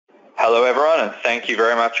Hello everyone, and thank you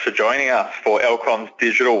very much for joining us for Elcom's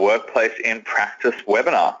Digital Workplace in Practice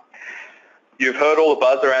webinar. You've heard all the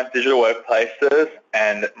buzz around digital workplaces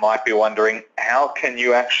and might be wondering, how can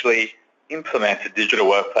you actually implement a digital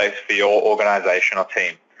workplace for your organization or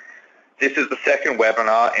team? This is the second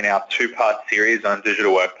webinar in our two-part series on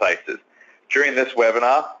digital workplaces. During this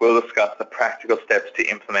webinar, we'll discuss the practical steps to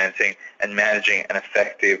implementing and managing an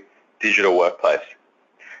effective digital workplace.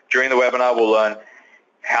 During the webinar, we'll learn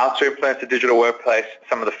how to implement a digital workplace,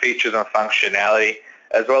 some of the features and functionality,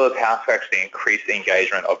 as well as how to actually increase the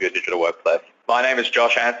engagement of your digital workplace. My name is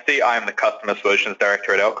Josh Anstey. I am the Customer Solutions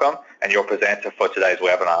Director at Elcom and your presenter for today's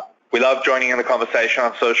webinar. We love joining in the conversation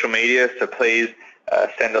on social media, so please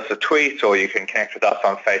send us a tweet, or you can connect with us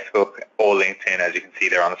on Facebook or LinkedIn, as you can see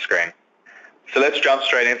there on the screen. So let's jump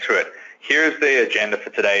straight into it. Here is the agenda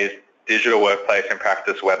for today's Digital Workplace in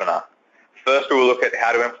Practice webinar. First, we will look at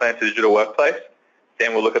how to implement a digital workplace.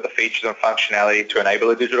 Then we'll look at the features and functionality to enable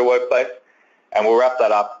a digital workplace. And we'll wrap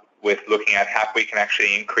that up with looking at how we can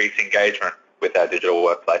actually increase engagement with our digital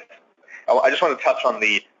workplace. I just want to touch on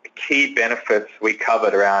the key benefits we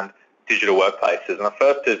covered around digital workplaces. And the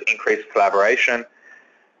first is increased collaboration,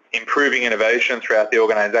 improving innovation throughout the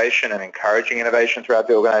organization and encouraging innovation throughout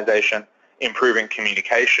the organization, improving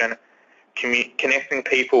communication, connecting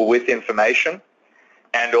people with information,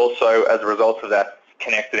 and also, as a result of that,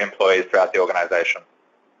 connected employees throughout the organization.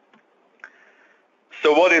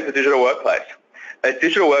 So what is a digital workplace? A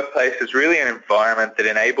digital workplace is really an environment that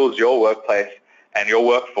enables your workplace and your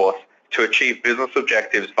workforce to achieve business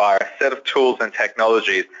objectives via a set of tools and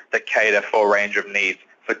technologies that cater for a range of needs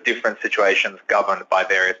for different situations governed by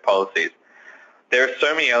various policies. There are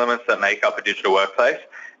so many elements that make up a digital workplace.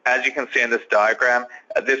 As you can see in this diagram,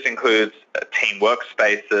 this includes team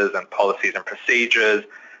workspaces and policies and procedures,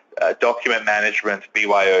 document management,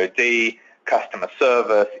 BYOD, customer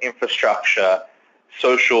service, infrastructure,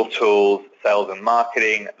 social tools, sales and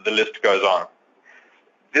marketing, the list goes on.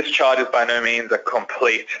 This chart is by no means a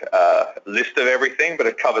complete list of everything, but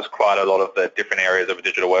it covers quite a lot of the different areas of a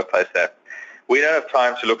digital workplace there. We don't have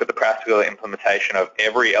time to look at the practical implementation of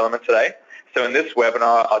every element today, so in this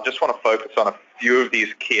webinar, I just want to focus on a few of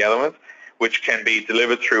these key elements which can be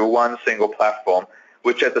delivered through one single platform,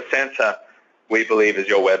 which at the center we believe is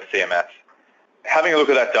your web CMS. Having a look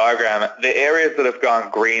at that diagram, the areas that have gone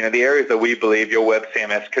green are the areas that we believe your web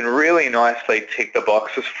CMS can really nicely tick the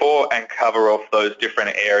boxes for and cover off those different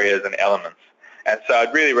areas and elements. And so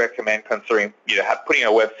I'd really recommend considering putting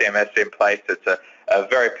a web CMS in place. It's a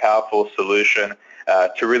very powerful solution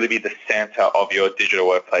to really be the center of your digital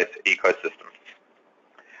workplace ecosystem.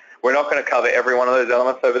 We're not going to cover every one of those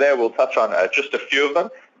elements over there. We'll touch on just a few of them,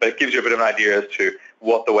 but it gives you a bit of an idea as to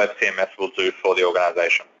what the web CMS will do for the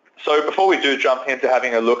organization. So before we do jump into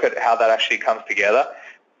having a look at how that actually comes together,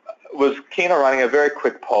 I was keen on running a very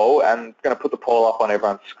quick poll, and I'm going to put the poll up on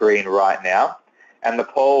everyone's screen right now. And the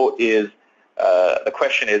poll is, the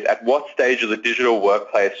question is, at what stage of the digital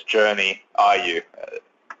workplace journey are you?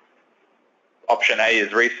 Option A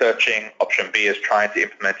is researching, option B is trying to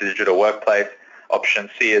implement a digital workplace, option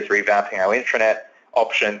C is revamping our intranet,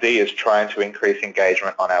 option D is trying to increase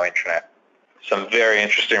engagement on our intranet. Some very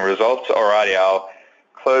interesting results. Alrighty, I'll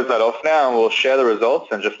close that off now and we'll share the results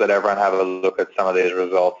and just let everyone have a look at some of these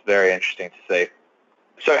results. Very interesting to see.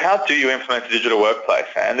 So how do you implement a digital workplace?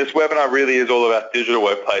 And this webinar really is all about digital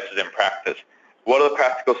workplaces in practice. What are the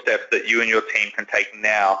practical steps that you and your team can take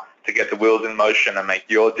now to get the wheels in motion and make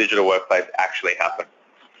your digital workplace actually happen?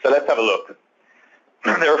 So let's have a look.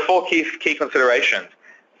 There are four key considerations: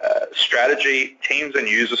 strategy, teams and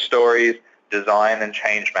user stories, design, and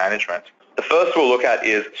change management. The first we'll look at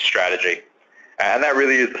is strategy, and that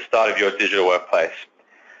really is the start of your digital workplace.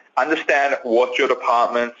 Understand what your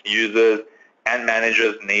departments, users, and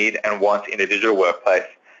managers need and want in a digital workplace,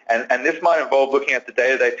 and this might involve looking at the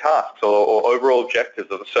day-to-day tasks or overall objectives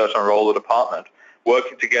of a certain role or department,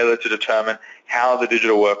 working together to determine how the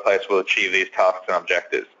digital workplace will achieve these tasks and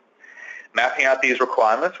objectives. Mapping out these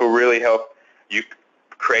requirements will really help you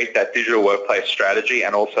create that digital workplace strategy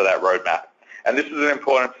and also that roadmap. And this is an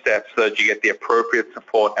important step so that you get the appropriate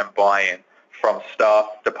support and buy-in from staff,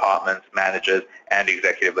 departments, managers, and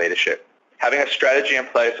executive leadership. Having a strategy in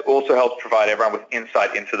place also helps provide everyone with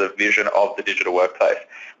insight into the vision of the digital workplace,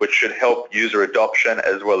 which should help user adoption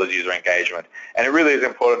as well as user engagement. And it really is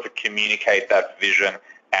important to communicate that vision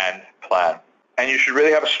and plan. And you should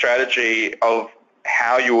really have a strategy of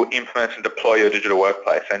how you will implement and deploy your digital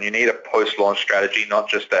workplace. And you need a post-launch strategy, not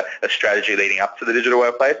just a strategy leading up to the digital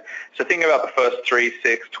workplace. So think about the first 3,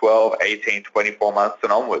 6, 12, 18, 24 months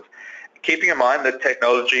and onwards. Keeping in mind that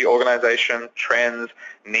technology, organization, trends,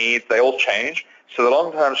 needs, they all change. So the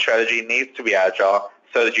long-term strategy needs to be agile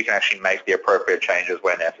so that you can actually make the appropriate changes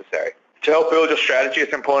where necessary. To help build your strategy,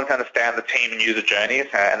 it's important to understand the team and user journeys,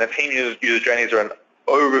 and the team user journeys are an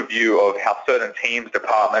overview of how certain teams,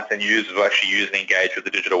 departments, and users will actually use and engage with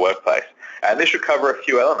the digital workplace. And this should cover a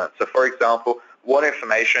few elements. So for example, what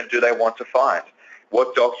information do they want to find?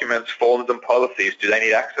 What documents, forms, and policies do they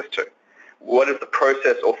need access to? What is the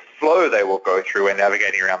process or flow they will go through when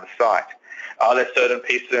navigating around the site? Are there certain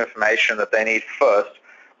pieces of information that they need first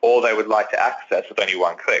or they would like to access with only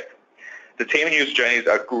one click? The team and user journeys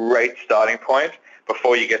are a great starting point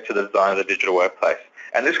before you get to the design of the digital workplace.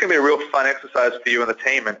 And this can be a real fun exercise for you and the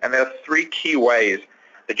team. And there are 3 key ways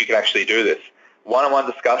that you can actually do this. One-on-one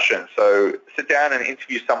discussion. So sit down and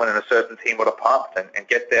interview someone in a certain team or department and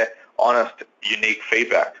get their honest, unique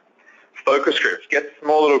feedback. Focus groups. Get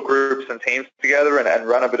small little groups and teams together and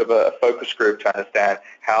run a bit of a focus group to understand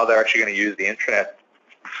how they're actually going to use the intranet.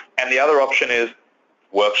 And the other option is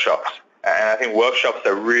workshops. And I think workshops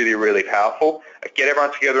are really, really powerful. Get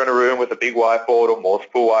everyone together in a room with a big whiteboard or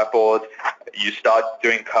multiple whiteboards. You start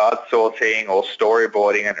doing card sorting or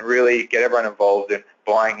storyboarding and really get everyone involved in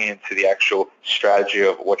buying into the actual strategy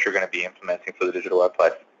of what you're going to be implementing for the digital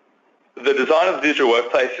workplace. The design of the digital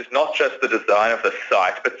workplace is not just the design of the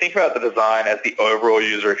site, but think about the design as the overall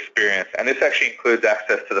user experience. And this actually includes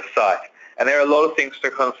access to the site. And there are a lot of things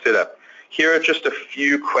to consider. Here are just a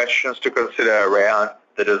few questions to consider around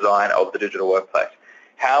the design of the digital workplace.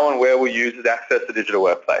 How and where will users access the digital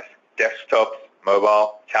workplace? Desktops,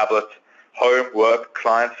 mobile, tablets, home, work,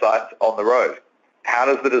 client sites, on the road. How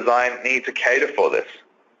does the design need to cater for this?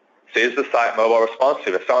 So is the site mobile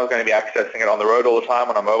responsive? If someone's going to be accessing it on the road all the time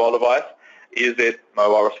on a mobile device, is it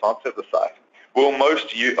mobile responsive, the site? Will most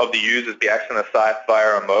of the users be accessing the site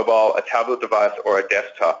via a mobile, a tablet device, or a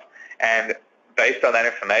desktop? And based on that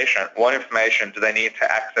information, what information do they need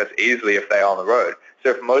to access easily if they are on the road? So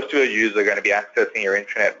if most of your users are going to be accessing your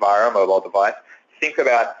intranet via a mobile device, think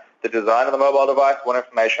about the design of the mobile device, what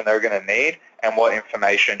information they're going to need, and what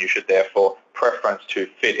information you should therefore preference to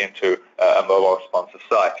fit into a mobile responsive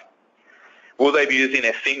site. Will they be using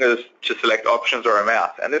their fingers to select options or a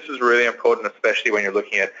mouse? And this is really important, especially when you're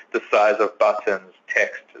looking at the size of buttons,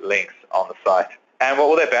 text, links on the site. And what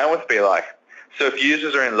will their bandwidth be like? So if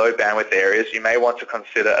users are in low bandwidth areas, you may want to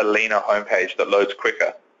consider a leaner homepage that loads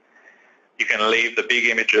quicker. You can leave the big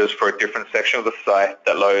images for a different section of the site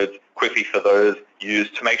that loads quickly for those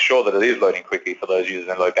used to make sure that it is loading quickly for those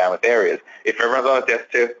users in low bandwidth areas. If everyone's on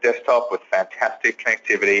a desktop with fantastic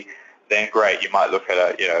connectivity, then great, you might look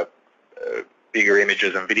at bigger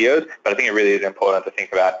images and videos, but I think it really is important to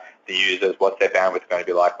think about the users, what's their bandwidth going to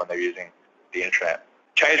be like when they're using the internet.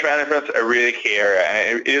 Change management is a really key area,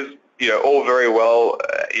 and it is all very well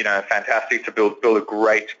fantastic to build a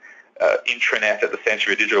great intranet at the center of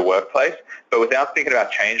your digital workplace, but without thinking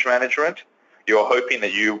about change management, you're hoping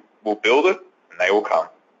that you will build it and they will come.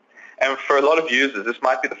 And for a lot of users, this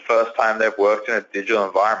might be the first time they've worked in a digital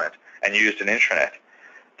environment and used an intranet.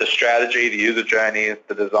 The strategy, the user journeys,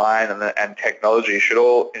 the design, and technology should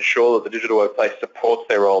all ensure that the digital workplace supports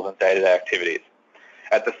their roles in day-to-day activities.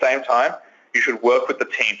 At the same time, you should work with the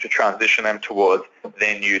team to transition them towards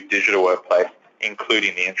their new digital workplace,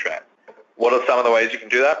 including the intranet. What are some of the ways you can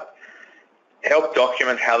do that? Help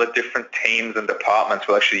document how the different teams and departments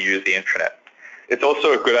will actually use the intranet. It's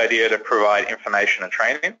also a good idea to provide information and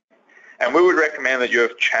training. And we would recommend that you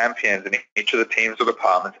have champions in each of the teams or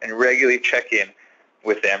departments and regularly check in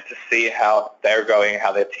with them to see how they're going,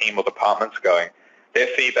 how their team or department's going. Their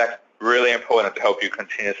feedback's really important to help you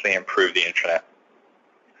continuously improve the intranet.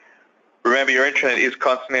 Remember, your intranet is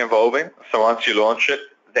constantly evolving, so once you launch it,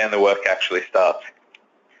 then the work actually starts.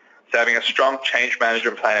 So having a strong change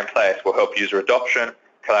management plan in place will help user adoption,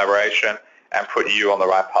 collaboration, and put you on the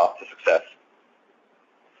right path to success.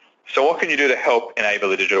 So what can you do to help enable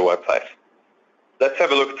the digital workplace? Let's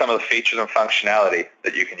have a look at some of the features and functionality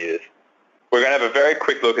that you can use. We're going to have a very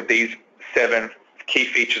quick look at these 7 key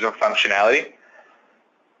features and functionality: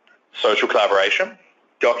 social collaboration,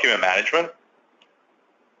 document management,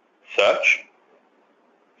 search,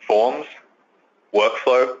 forms,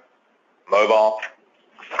 workflow, mobile,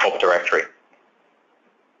 corporate directory.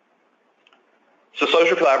 So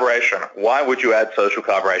social collaboration, why would you add social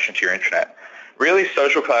collaboration to your intranet? Really,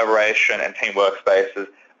 social collaboration and team workspaces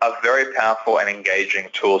are very powerful and engaging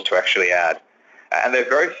tools to actually add. And they're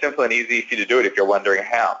very simple and easy for you to do it if you're wondering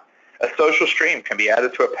how. A social stream can be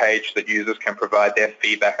added to a page that users can provide their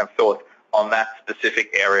feedback and thoughts on that specific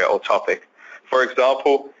area or topic. For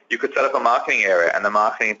example, you could set up a marketing area and the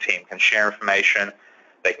marketing team can share information,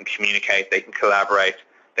 they can communicate, they can collaborate,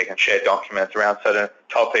 they can share documents around certain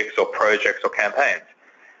topics or projects or campaigns.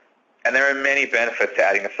 And there are many benefits to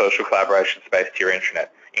adding a social collaboration space to your intranet,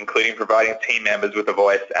 including providing team members with a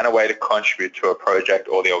voice and a way to contribute to a project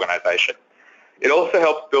or the organization. It also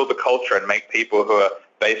helps build the culture and make people who are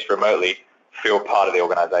based remotely feel part of the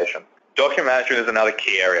organization. Document management is another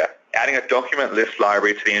key area. Adding a document list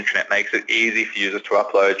library to the intranet makes it easy for users to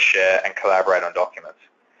upload, share, and collaborate on documents.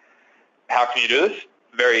 How can you do this?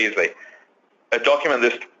 Very easily. A document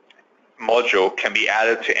list module can be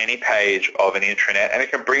added to any page of an intranet, and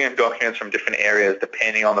it can bring in documents from different areas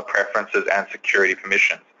depending on the preferences and security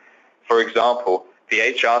permissions. For example, the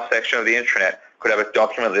HR section of the intranet could have a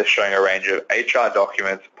document list showing a range of HR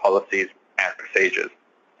documents, policies, and procedures.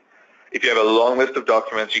 If you have a long list of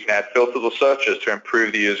documents, you can add filters or searches to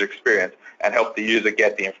improve the user experience and help the user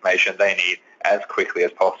get the information they need as quickly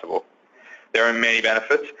as possible. There are many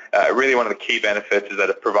benefits. Really one of the key benefits is that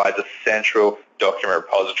it provides a central document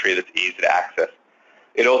repository that's easy to access.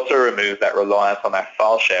 It also removes that reliance on that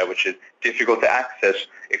file share, which is difficult to access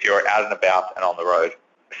if you're out and about and on the road.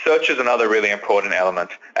 Search is another really important element.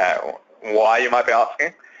 Why, you might be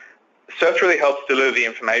asking? Search really helps deliver the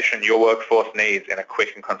information your workforce needs in a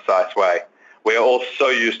quick and concise way. We are all so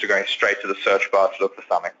used to going straight to the search bar to look for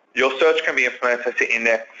something. Your search can be implemented to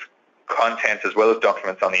index content as well as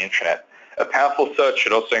documents on the intranet. A powerful search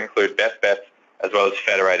should also include best bets as well as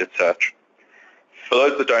federated search. For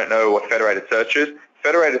those that don't know what federated search is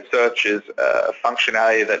a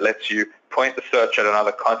functionality that lets you point the search at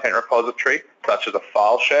another content repository, such as a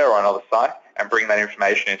file share or another site, and bring that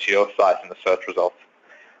information into your site in the search results.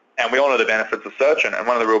 And we all know the benefits of search, and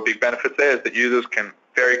one of the real big benefits there is that users can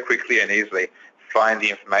very quickly and easily find the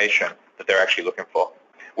information that they're actually looking for.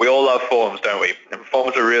 We all love forms, don't we? And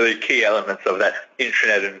forms are really key elements of that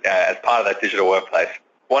intranet and as part of that digital workplace.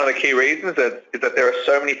 One of the key reasons is that there are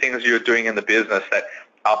so many things you're doing in the business that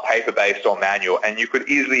are paper-based or manual, and you could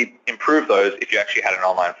easily improve those if you actually had an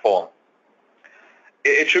online form.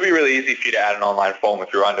 It should be really easy for you to add an online form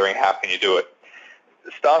if you're wondering how can you do it.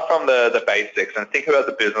 Start from the basics and think about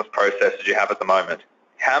the business processes you have at the moment.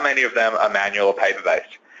 How many of them are manual or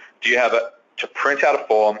paper-based? Do you have to print out a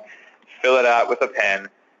form, fill it out with a pen,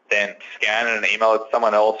 then scan it and email it to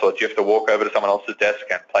someone else, or do you have to walk over to someone else's desk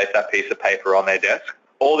and place that piece of paper on their desk?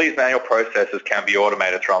 All these manual processes can be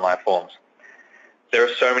automated through online forms. There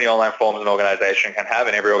are so many online forms an organization can have,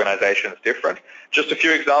 and every organization is different. Just a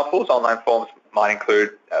few examples, online forms might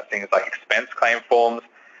include things like expense claim forms,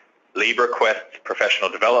 leave requests, professional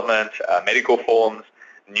development, medical forms,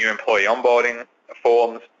 new employee onboarding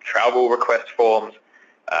forms, travel request forms,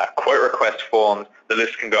 quote request forms. The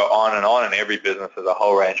list can go on, and every business has a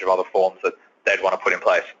whole range of other forms that they'd want to put in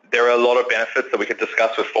place. There are a lot of benefits that we could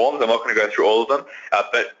discuss with forms. I'm not going to go through all of them,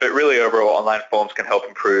 but really overall online forms can help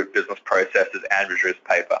improve business processes and reduce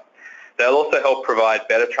paper. They'll also help provide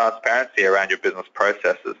better transparency around your business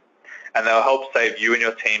processes, and they'll help save you and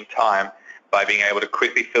your team time by being able to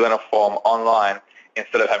quickly fill in a form online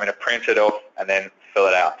instead of having to print it off and then fill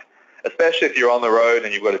it out. Especially if you're on the road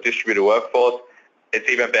and you've got a distributed workforce, it's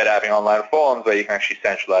even better having online forms where you can actually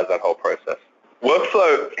centralize that whole process.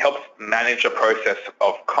 Workflow helps manage the process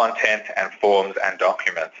of content and forms and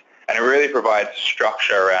documents, and it really provides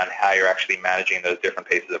structure around how you're actually managing those different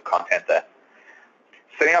pieces of content there.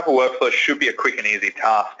 Setting up a workflow should be a quick and easy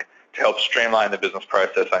task to help streamline the business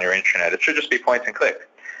process on your intranet. It should just be point and click.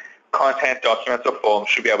 Content, documents, or forms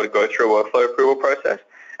should be able to go through a workflow approval process,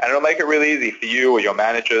 and it'll make it really easy for you or your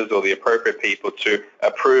managers or the appropriate people to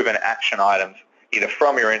approve and action items either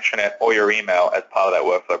from your intranet or your email as part of that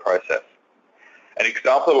workflow process. An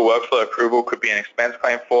example of a workflow approval could be an expense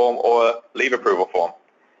claim form or a leave approval form.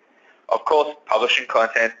 Of course, publishing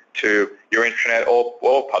content to your intranet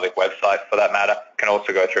or public website, for that matter, can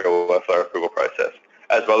also go through a workflow approval process,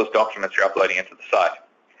 as well as documents you're uploading into the site.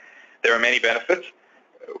 There are many benefits.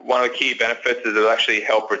 One of the key benefits is it'll actually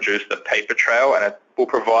help reduce the paper trail, and it will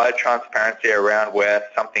provide transparency around where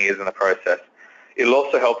something is in the process. It'll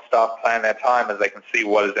also help staff plan their time as they can see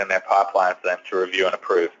what is in their pipeline for them to review and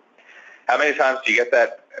approve. How many times do you get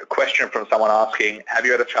that question from someone asking, have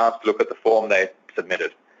you had a chance to look at the form they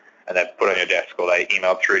submitted and they've put on your desk or they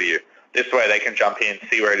emailed through to you? This way they can jump in,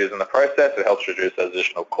 see where it is in the process. It helps reduce those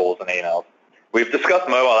additional calls and emails. We've discussed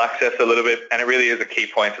mobile access a little bit, and it really is a key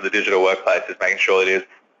point to the digital workplace, is making sure it is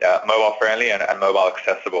mobile friendly and mobile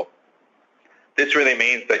accessible. This really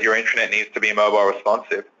means that your intranet needs to be mobile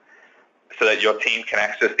responsive so that your team can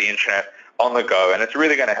access the intranet on the go, and it's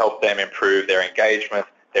really going to help them improve their engagement,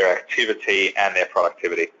 their activity, and their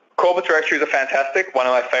productivity. Corporate directories are fantastic, one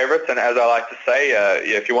of my favorites, and as I like to say,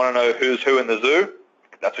 if you want to know who's who in the zoo,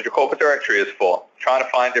 that's what your corporate directory is for, trying to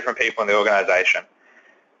find different people in the organization.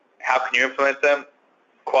 How can you implement them?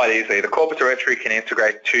 Quite easily. The corporate directory can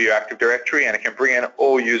integrate to your Active Directory, and it can bring in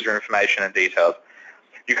all user information and details.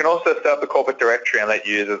 You can also set up the corporate directory and let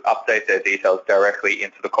users update their details directly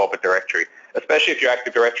into the corporate directory, especially if your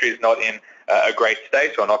Active Directory is not in a great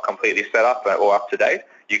state or not completely set up or up to date.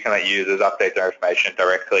 You can let users update their information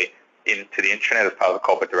directly into the intranet as part of the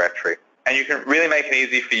corporate directory. And you can really make it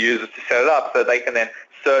easy for users to set it up so they can then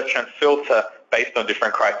search and filter based on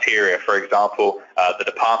different criteria. For example, the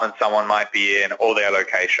department someone might be in or their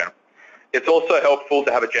location. It's also helpful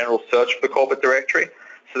to have a general search for the corporate directory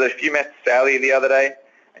so that if you met Sally the other day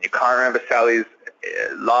and you can't remember Sally's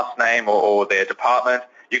last name or their department,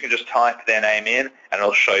 you can just type their name in and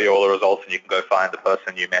it'll show you all the results and you can go find the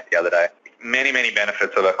person you met the other day. Many, many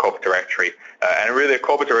benefits of a corporate directory. And really a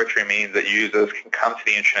corporate directory means that users can come to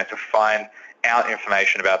the intranet to find out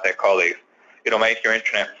information about their colleagues. It'll make your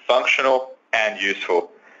intranet functional and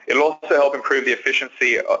useful. It'll also help improve the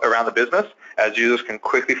efficiency around the business as users can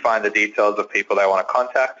quickly find the details of people they want to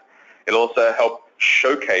contact. It'll also help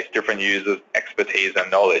showcase different users' expertise and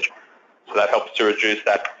knowledge. So that helps to reduce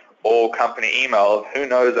that all-company email of who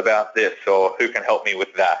knows about this or who can help me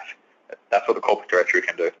with that. That's what the corporate directory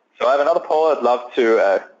can do. So I have another poll I'd love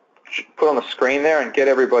to put on the screen there and get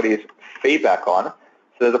everybody's feedback on.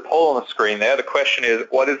 So there's a poll on the screen there. The question is,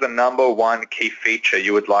 what is the #1 key feature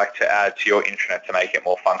you would like to add to your intranet to make it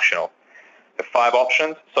more functional? The 5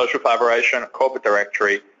 options: social collaboration, corporate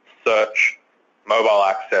directory, search, mobile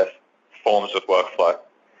access, forms with workflow.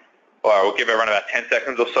 All right, we'll give everyone about 10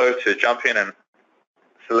 seconds or so to jump in and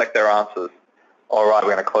select their answers. All right,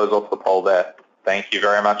 we're going to close off the poll there. Thank you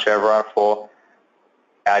very much, everyone, for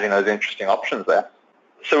adding those interesting options there.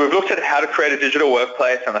 So we've looked at how to create a digital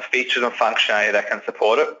workplace and the features and functionality that can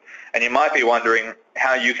support it. And you might be wondering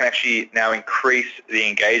how you can actually now increase the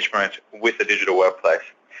engagement with the digital workplace.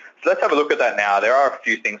 So let's have a look at that now. There are a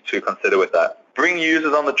few things to consider with that. Bring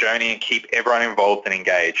users on the journey and keep everyone involved and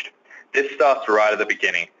engaged. This starts right at the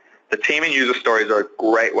beginning. The team and user stories are a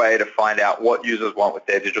great way to find out what users want with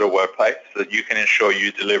their digital workplace so that you can ensure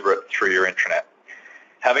you deliver it through your intranet.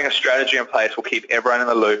 Having a strategy in place will keep everyone in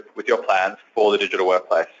the loop with your plans for the digital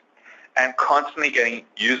workplace. And constantly getting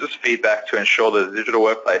users' feedback to ensure that the digital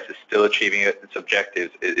workplace is still achieving its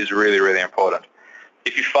objectives is really, really important.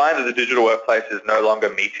 If you find that the digital workplace is no longer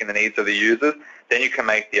meeting the needs of the users, then you can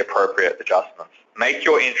make the appropriate adjustments. Make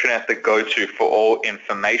your intranet the go-to for all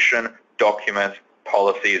information, documents,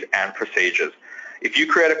 policies, and procedures. If you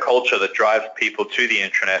create a culture that drives people to the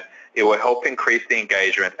intranet, it will help increase the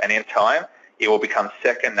engagement, and in time, it will become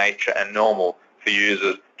second nature and normal for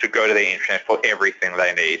users to go to the intranet for everything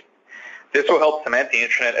they need. This will help cement the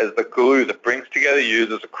intranet as the glue that brings together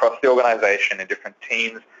users across the organization in different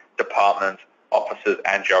teams, departments, offices,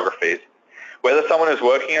 and geographies. Whether someone is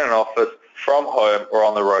working in an office, from home, or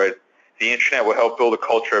on the road, the intranet will help build a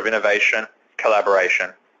culture of innovation,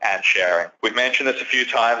 collaboration, and sharing. We've mentioned this a few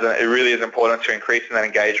times, and it really is important to increase in that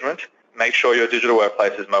engagement. Make sure your digital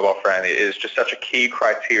workplace is mobile friendly. It is just such a key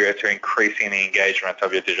criteria to increasing the engagement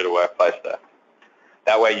of your digital workplace there.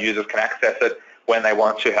 That way users can access it when they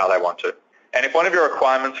want to, how they want to. And if one of your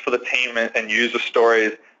requirements for the team and user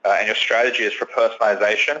stories and your strategy is for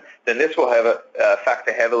personalization, then this will have a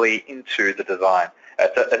factor heavily into the design.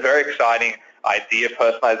 It's a very exciting idea,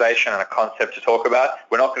 personalization, and a concept to talk about.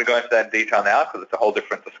 We're not going to go into that in detail now because it's a whole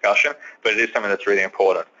different discussion, but it is something that's really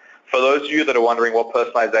important. For those of you that are wondering what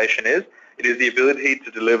personalization is, it is the ability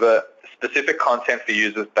to deliver specific content for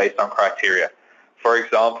users based on criteria. For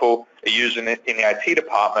example, a user in the IT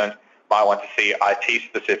department might want to see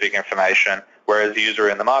IT-specific information, whereas a user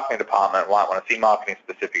in the marketing department might want to see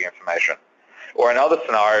marketing-specific information. Or another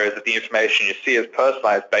scenario is that the information you see is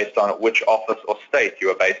personalized based on which office or state you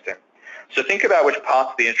are based in. So think about which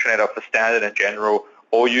parts of the intranet are for standard and general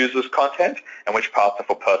all users' content and which parts are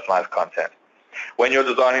for personalized content. When you're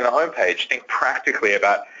designing the homepage, think practically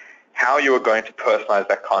about how you are going to personalize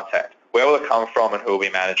that content. Where will it come from and who will be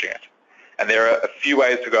managing it? And there are a few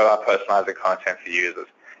ways to go about personalizing content for users.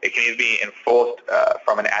 It can either be enforced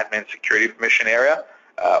from an admin security permission area,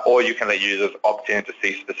 or you can let users opt in to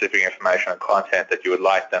see specific information and content that you would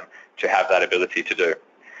like them to have that ability to do.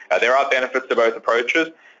 There are benefits to both approaches,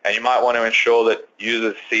 and you might want to ensure that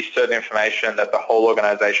users see certain information that the whole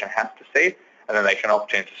organization has to see, and then they can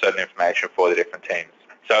opt into certain information for the different teams.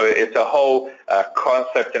 So it's a whole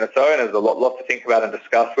concept in its own. There's a lot to think about and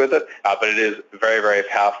discuss with it, but it is very, very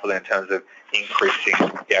powerful in terms of increasing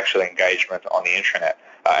the actual engagement on the intranet.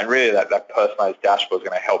 And really that personalized dashboard is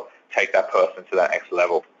going to help take that person to that next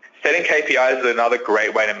level. Setting KPIs is another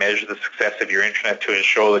great way to measure the success of your intranet to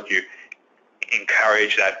ensure that you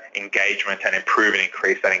encourage that engagement and improve and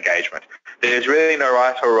increase that engagement. There's really no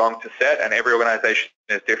right or wrong to set, and every organization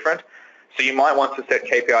is different. So you might want to set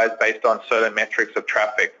KPIs based on certain metrics of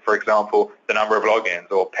traffic, for example, the number of logins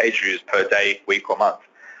or page views per day, week, or month.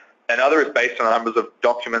 Another is based on the numbers of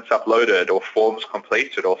documents uploaded or forms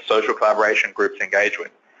completed or social collaboration groups engaged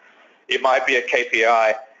with. It might be a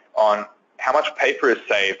KPI on how much paper is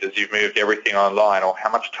saved as you've moved everything online, or how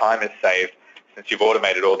much time is saved since you've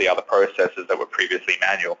automated all the other processes that were previously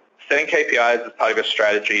manual. Setting KPIs as part of your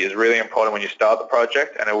strategy is really important when you start the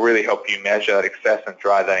project, and it will really help you measure that success and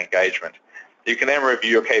drive that engagement. You can then review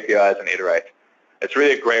your KPIs and iterate. It's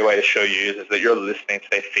really a great way to show users that you're listening to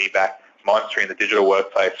their feedback, monitoring the digital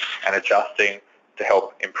workplace, and adjusting to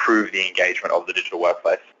help improve the engagement of the digital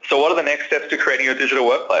workplace. So what are the next steps to creating your digital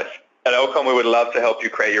workplace? At Elcom, we would love to help you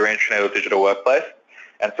create your intranet or digital workplace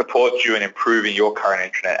and support you in improving your current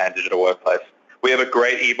intranet and digital workplace. We have a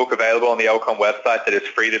great ebook available on the Elcom website that is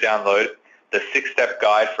free to download, the 6-step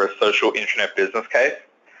guide for a social intranet business case.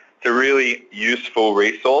 It's a really useful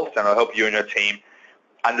resource, and it'll help you and your team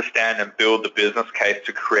understand and build the business case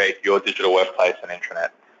to create your digital workplace and intranet.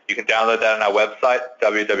 You can download that on our website,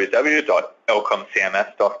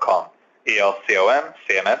 www.elcomcms.com,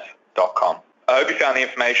 elcomcms.com. I hope you found the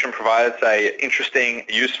information provided today interesting,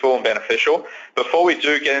 useful, and beneficial. Before we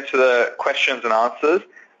do get into the questions and answers,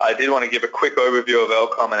 I did want to give a quick overview of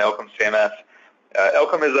Elcom and Elcom CMS.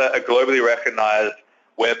 Elcom is a globally recognized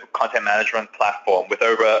web content management platform with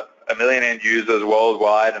over 1 million end users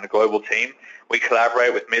worldwide and a global team. We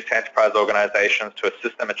collaborate with mid to enterprise organizations to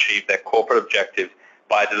assist them achieve their corporate objectives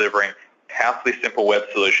by delivering powerfully simple web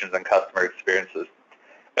solutions and customer experiences.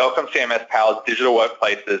 Elcom CMS powers digital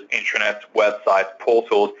workplaces, intranets, websites,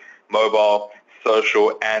 portals, mobile,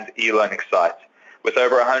 social, and e-learning sites. With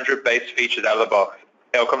over 100 base features out of the box,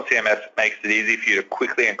 Elcom CMS makes it easy for you to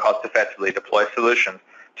quickly and cost-effectively deploy solutions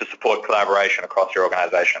to support collaboration across your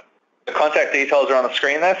organization. The contact details are on the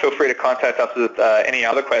screen there. Feel free to contact us with any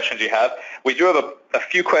other questions you have. We do have a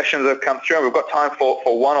few questions that have come through, and we've got time for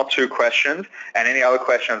 1 or 2 questions, and any other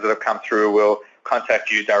questions that have come through, we'll contact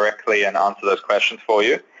you directly and answer those questions for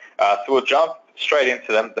you. So we'll jump straight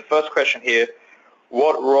into them. The first question here,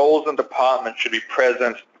 what roles and departments should be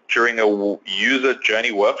present during a user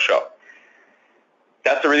journey workshop?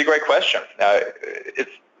 That's a really great question. It's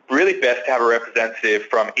really best to have a representative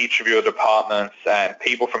from each of your departments and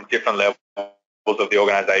people from different levels of the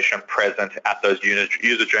organization present at those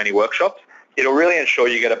user journey workshops. It'll really ensure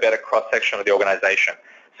you get a better cross-section of the organization.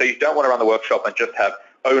 So you don't want to run the workshop and just have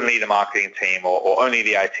only the marketing team or only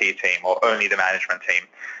the IT team or only the management team.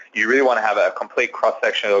 You really want to have a complete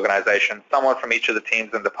cross-section of the organization, someone from each of the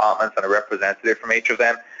teams and departments and a representative from each of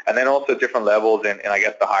them, and then also different levels in I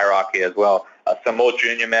guess, the hierarchy as well. Some more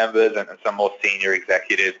junior members and some more senior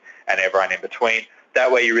executives and everyone in between.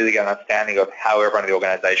 That way you really get an understanding of how everyone in the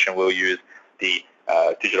organization will use the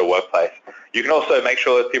digital workplace. You can also make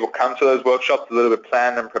sure that people come to those workshops a little bit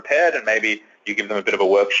planned and prepared, and maybe you give them a bit of a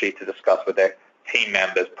worksheet to discuss with their team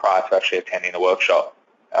members prior to actually attending the workshop.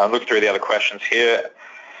 Look through the other questions here.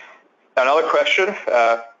 Another question,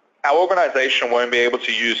 our organization won't be able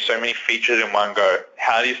to use so many features in one go.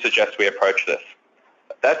 How do you suggest we approach this?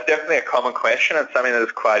 That's definitely a common question and something that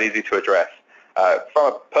is quite easy to address.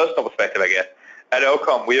 From a personal perspective, I guess, at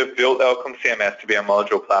Elcom, we have built Elcom CMS to be a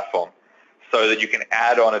module platform so that you can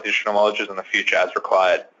add on additional modules in the future as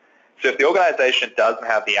required. So if the organization doesn't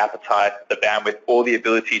have the appetite, the bandwidth, or the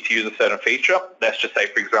ability to use a certain feature, let's just say,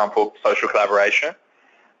 for example, social collaboration,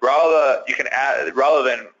 rather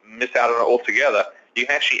than miss out on it altogether, you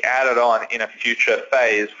can actually add it on in a future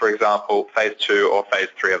phase, for example, phase 2 or phase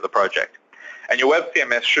 3 of the project. And your web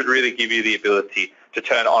CMS should really give you the ability to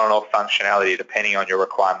turn on and off functionality depending on your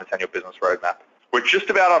requirements and your business roadmap. We're just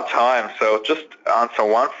about on time, so just answer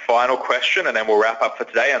one final question and then we'll wrap up for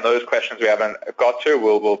today. And those questions we haven't got to,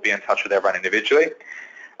 we'll be in touch with everyone individually.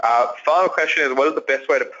 Final question is, what is the best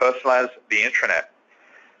way to personalize the intranet?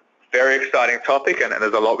 Very exciting topic, and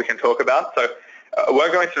there's a lot we can talk about. So I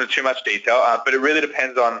won't go into too much detail, but it really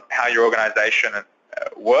depends on how your organization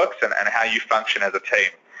works and how you function as a team.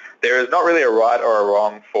 There is not really a right or a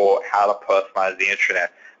wrong for how to personalize the intranet.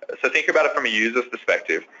 So think about it from a user's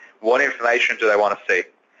perspective. What information do they want to see?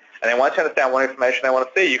 And then once you understand what information they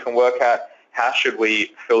want to see, you can work out how should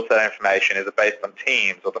we filter that information. Is it based on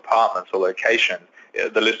teams or departments or locations?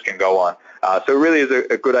 The list can go on. So it really is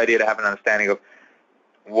a good idea to have an understanding of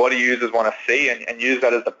what do users want to see and use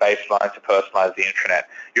that as the baseline to personalize the intranet.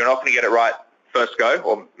 You're not going to get it right first go,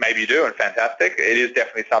 or maybe you do, and fantastic. It is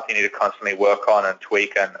definitely something you need to constantly work on and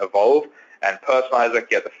tweak and evolve and personalize it,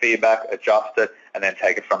 get the feedback, adjust it, and then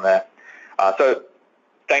take it from there. So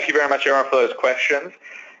thank you very much, everyone, for those questions.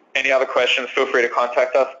 Any other questions, feel free to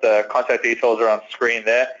contact us. The contact details are on screen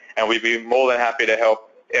there, and we'd be more than happy to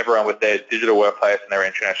help everyone with their digital workplace and their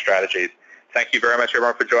internet strategies. Thank you very much,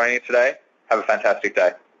 everyone, for joining us today. Have a fantastic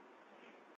day.